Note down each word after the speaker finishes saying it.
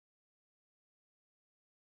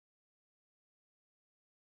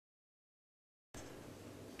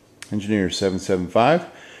Engineer 775.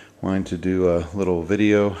 Wanted to do a little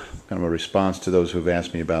video, kind of a response to those who've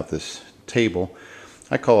asked me about this table.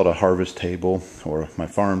 I call it a harvest table, or my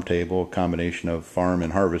farm table, a combination of farm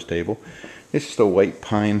and harvest table. It's just a white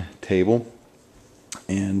pine table,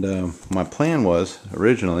 and my plan was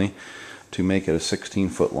originally to make it a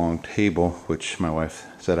 16-foot long table, which my wife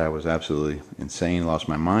said I was absolutely insane, lost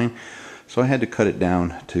my mind. So I had to cut it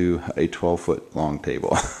down to a 12-foot long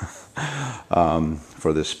table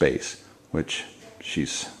for this space, which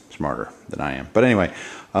she's smarter than I am. But anyway,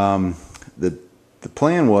 the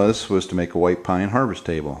plan was to make a white pine harvest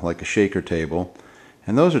table, like a shaker table,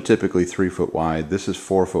 and those are typically 3 foot wide. This is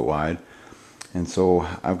 4 foot wide, and so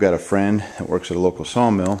I've got a friend that works at a local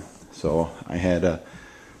sawmill, so I had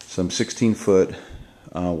some 16-foot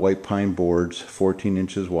white pine boards, 14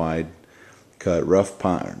 inches wide, cut rough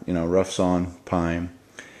pine, rough sawn pine,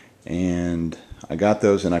 and I got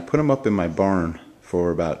those and I put them up in my barn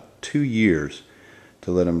for about 2 years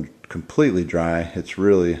to let them completely dry. It's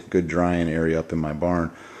really a good drying area up in my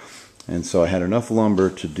barn, and so I had enough lumber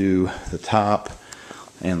to do the top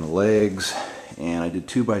and the legs, and I did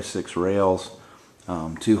 2x6 rails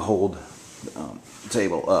to hold the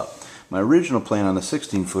table up. My original plan on the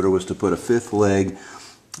 16-footer was to put a fifth leg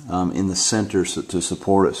in the center to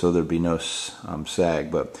support it so there'd be no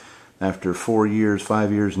sag, but after 4 years,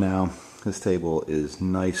 5 years now, this table is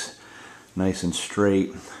nice and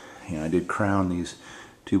straight. I did crown these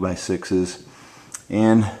 2x6s,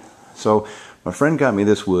 and so my friend got me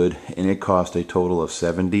this wood, and it cost a total of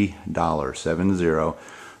 $70, 70,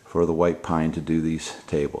 for the white pine to do these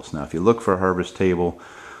tables. Now if you look for a harvest table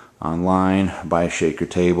online, buy a shaker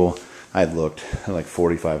table, I'd looked like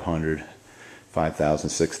 $4,500, $5,000,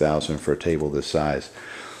 $6,000 for a table this size.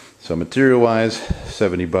 So material wise,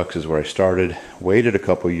 70 bucks is where I started. Waited a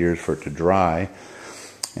couple years for it to dry,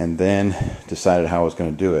 and then decided how I was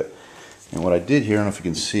going to do it. And what I did here, I don't know if you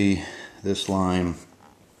can see this line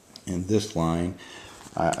and this line.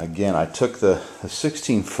 Again, I took the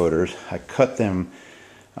 16 footers, I cut them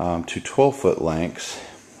to 12-foot lengths,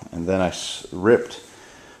 and then I ripped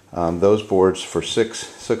those boards for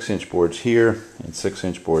 6-inch boards here and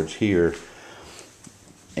 6-inch boards here,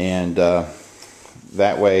 and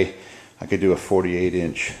that way I could do a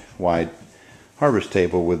 48-inch wide harvest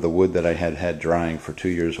table with the wood that I had drying for 2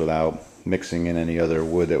 years without mixing in any other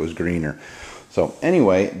wood that was greener. So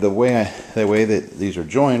anyway, the way that these are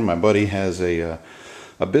joined, my buddy has a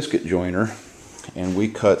biscuit joiner, and we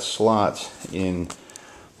cut slots in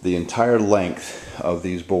the entire length of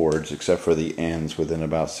these boards except for the ends, within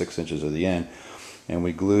about 6 inches of the end, and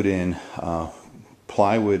we glued in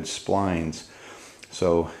plywood splines,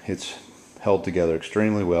 so it's held together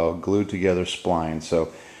extremely well, glued together spline.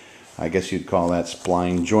 So I guess you'd call that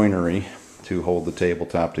spline joinery to hold the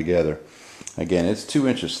tabletop together. Again, it's 2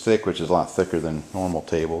 inches thick, which is a lot thicker than normal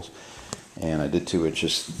tables, and I did 2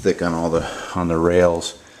 inches thick on on the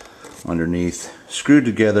rails underneath, screwed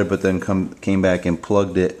together, but then came back and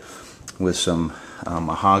plugged it with some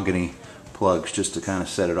mahogany plugs just to kind of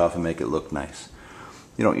set it off and make it look nice.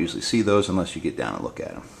 You don't usually see those unless you get down and look at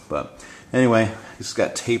them. But anyway, it's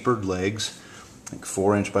got tapered legs, like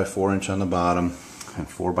 4-inch by 4-inch on the bottom and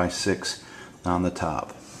 4x6 on the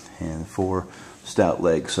top, and 4 stout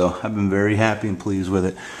legs. So I've been very happy and pleased with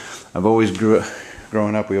it. I've always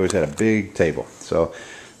growing up, we always had a big table. So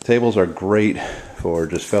tables are great for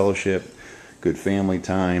just fellowship, good family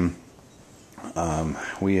time.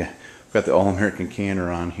 We've got the All-American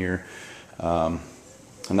canner on here. And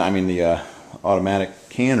I mean the automatic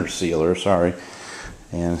canner sealer, sorry.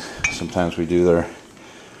 And sometimes we do their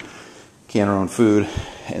can our own food.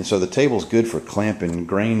 And so the table's good for clamping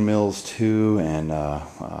grain mills too, and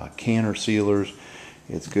canner sealers.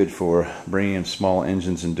 It's good for bringing in small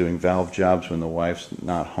engines and doing valve jobs when the wife's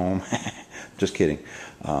not home. Just kidding.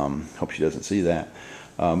 Hope she doesn't see that.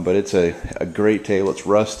 But it's a great table. It's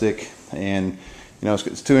rustic, and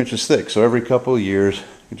it's 2 inches thick. So every couple of years,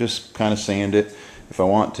 you just kind of sand it. If I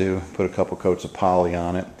want to, put a couple coats of poly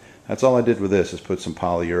on it. That's all I did with this, is put some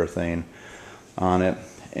polyurethane on it,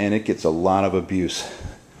 and it gets a lot of abuse.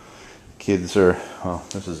 Kids are, well,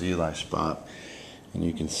 this is Eli's spot, and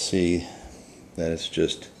you can see that it's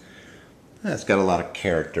just, it's got a lot of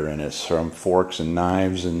character in it, from forks and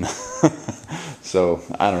knives, and so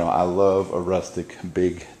I don't know, I love a rustic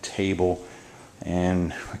big table.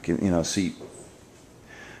 And I can, seat,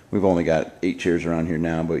 we've only got 8 chairs around here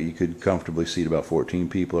now, but you could comfortably seat about 14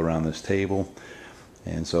 people around this table.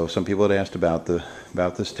 And so some people had asked about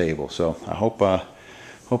this table, so I hope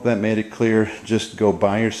that made it clear. Just go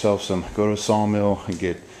buy yourself go to a sawmill and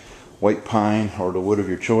get white pine or the wood of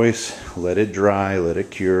your choice, let it dry, let it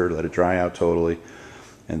cure, let it dry out totally,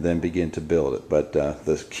 and then begin to build it. But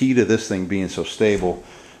the key to this thing being so stable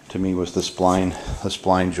to me was the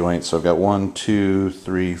spline joint. So I've got 1, 2,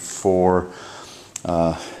 3, 4,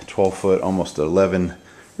 12 foot, almost 11.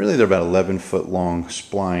 Really, they're about 11-foot long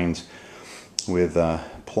splines with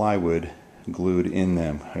plywood glued in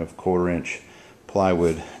them. I have 1/4-inch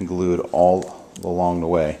plywood glued all along the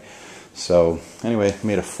way. So anyway,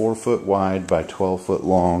 made a 4-foot wide by 12-foot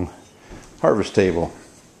long harvest table,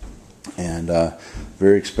 and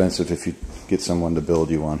very expensive if you get someone to build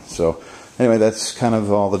you one. So anyway, that's kind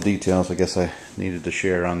of all the details I guess I needed to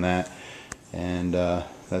share on that, and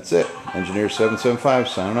that's it. Engineer 775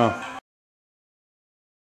 signing off.